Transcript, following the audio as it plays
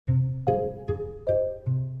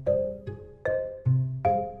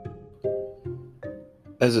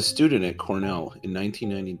As a student at Cornell in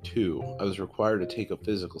 1992, I was required to take a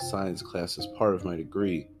physical science class as part of my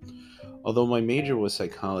degree. Although my major was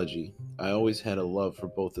psychology, I always had a love for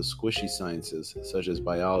both the squishy sciences, such as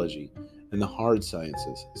biology, and the hard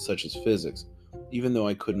sciences, such as physics, even though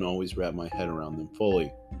I couldn't always wrap my head around them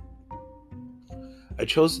fully. I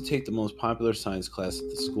chose to take the most popular science class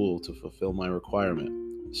at the school to fulfill my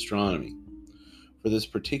requirement: astronomy. For this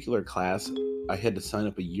particular class, I had to sign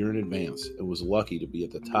up a year in advance and was lucky to be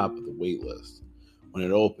at the top of the wait list. When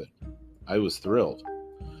it opened, I was thrilled.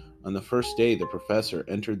 On the first day, the professor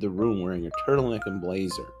entered the room wearing a turtleneck and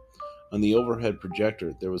blazer. On the overhead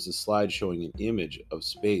projector, there was a slide showing an image of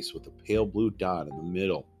space with a pale blue dot in the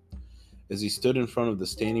middle. As he stood in front of the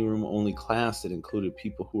standing room only class that included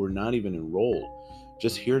people who were not even enrolled,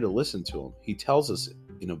 just here to listen to him, he tells us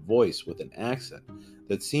in a voice with an accent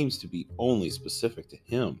that seems to be only specific to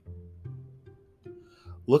him.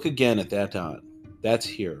 Look again at that dot. That's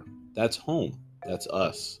here. That's home. That's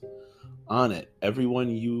us. On it, everyone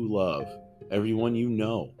you love, everyone you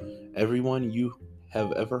know, everyone you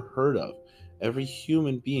have ever heard of, every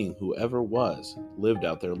human being who ever was, lived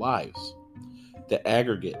out their lives. The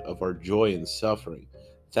aggregate of our joy and suffering,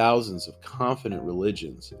 thousands of confident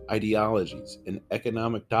religions, ideologies, and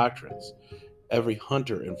economic doctrines, every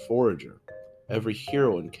hunter and forager, every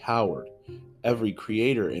hero and coward, every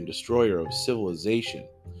creator and destroyer of civilization,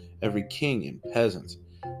 every king and peasant,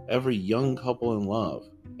 every young couple in love,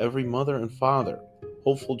 every mother and father,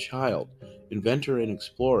 hopeful child, inventor and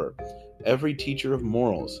explorer, every teacher of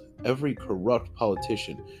morals, every corrupt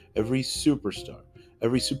politician, every superstar,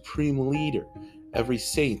 every supreme leader, every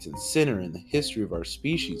saint and sinner in the history of our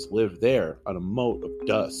species lived there on a mote of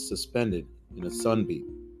dust suspended in a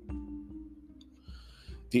sunbeam.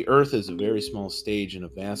 The Earth is a very small stage in a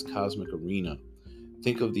vast cosmic arena.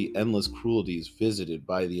 Think of the endless cruelties visited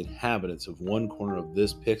by the inhabitants of one corner of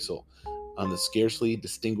this pixel on the scarcely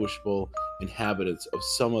distinguishable inhabitants of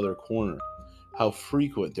some other corner. How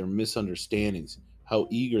frequent their misunderstandings, how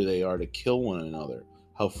eager they are to kill one another,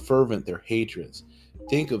 how fervent their hatreds.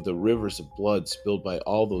 Think of the rivers of blood spilled by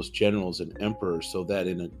all those generals and emperors so that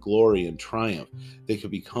in a glory and triumph they could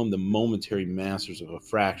become the momentary masters of a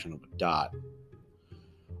fraction of a dot.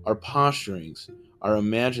 Our posturings, our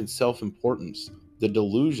imagined self importance, the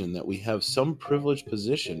delusion that we have some privileged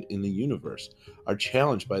position in the universe are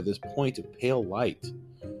challenged by this point of pale light.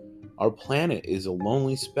 Our planet is a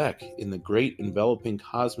lonely speck in the great enveloping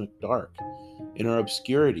cosmic dark. In our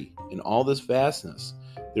obscurity, in all this vastness,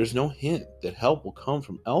 there's no hint that help will come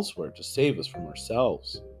from elsewhere to save us from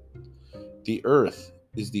ourselves. The Earth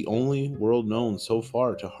is the only world known so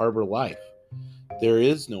far to harbor life. There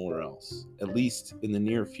is nowhere else, at least in the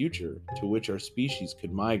near future, to which our species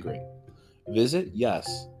could migrate. Visit,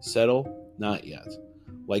 yes. Settle, not yet.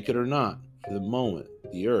 Like it or not, for the moment,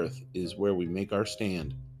 the Earth is where we make our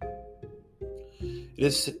stand. It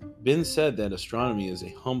has been said that astronomy is a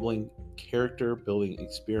humbling, character building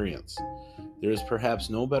experience. There is perhaps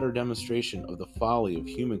no better demonstration of the folly of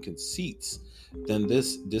human conceits than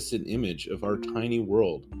this distant image of our tiny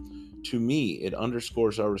world. To me, it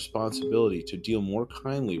underscores our responsibility to deal more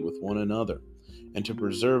kindly with one another and to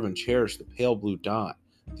preserve and cherish the pale blue dot,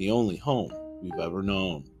 the only home we've ever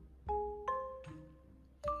known.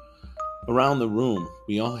 Around the room,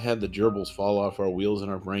 we all had the gerbils fall off our wheels and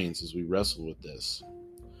our brains as we wrestled with this.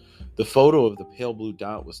 The photo of the pale blue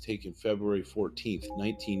dot was taken February 14th,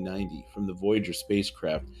 1990, from the Voyager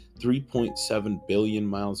spacecraft 3.7 billion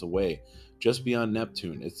miles away, just beyond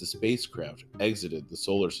Neptune, as the spacecraft exited the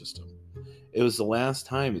solar system. It was the last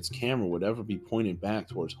time its camera would ever be pointed back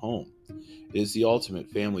towards home. It is the ultimate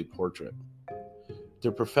family portrait.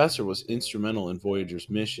 Their professor was instrumental in Voyager's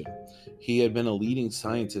mission. He had been a leading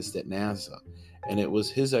scientist at NASA, and it was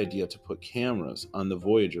his idea to put cameras on the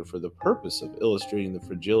Voyager for the purpose of illustrating the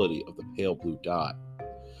fragility of the pale blue dot.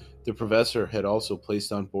 The professor had also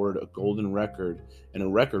placed on board a golden record and a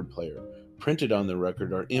record player. Printed on the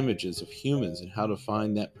record are images of humans and how to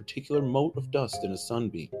find that particular mote of dust in a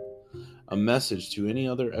sunbeam. A message to any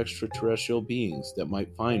other extraterrestrial beings that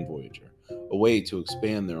might find Voyager, a way to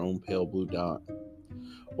expand their own pale blue dot.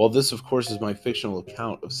 While this, of course, is my fictional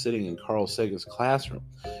account of sitting in Carl Sagan's classroom,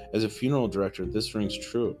 as a funeral director, this rings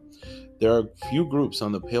true. There are few groups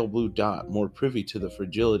on the pale blue dot more privy to the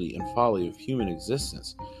fragility and folly of human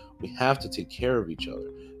existence. We have to take care of each other.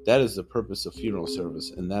 That is the purpose of funeral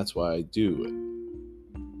service, and that's why I do it.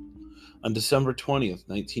 On December 20th,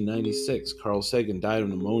 1996, Carl Sagan died of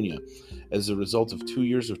pneumonia as a result of 2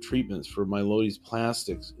 years of treatments for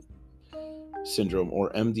myelodysplastic syndrome,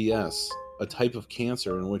 or MDS, a type of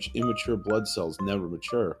cancer in which immature blood cells never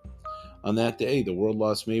mature. On that day, the world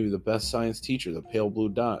lost maybe the best science teacher the pale blue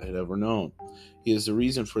dot had ever known. He is the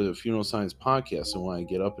reason for the Funeral Science podcast and why I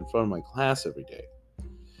get up in front of my class every day.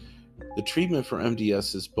 The treatment for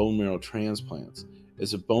MDS is bone marrow transplants,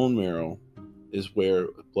 as a bone marrow is where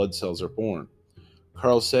blood cells are born.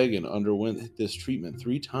 Carl Sagan underwent this treatment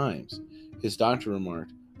 3 times. His doctor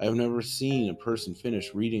remarked, "I have never seen a person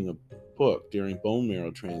finish reading a book during bone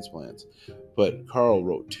marrow transplants," but Carl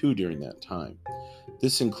wrote 2 during that time.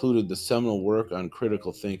 This included the seminal work on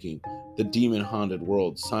critical thinking, The Demon-Haunted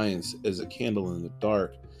World, Science as a Candle in the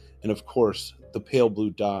Dark, and of course, The Pale Blue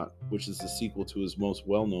Dot, which is the sequel to his most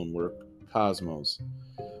well-known work, Cosmos.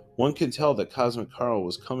 One can tell that Cosmic Carl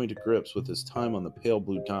was coming to grips with his time on the Pale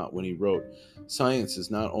Blue Dot when he wrote, "Science is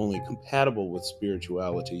not only compatible with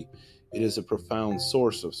spirituality, it is a profound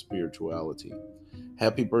source of spirituality."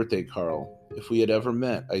 Happy birthday, Carl. If we had ever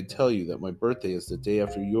met, I'd tell you that my birthday is the day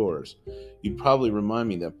after yours. You'd probably remind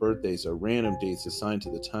me that birthdays are random dates assigned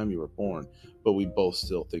to the time you were born, but we both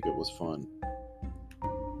still think it was fun.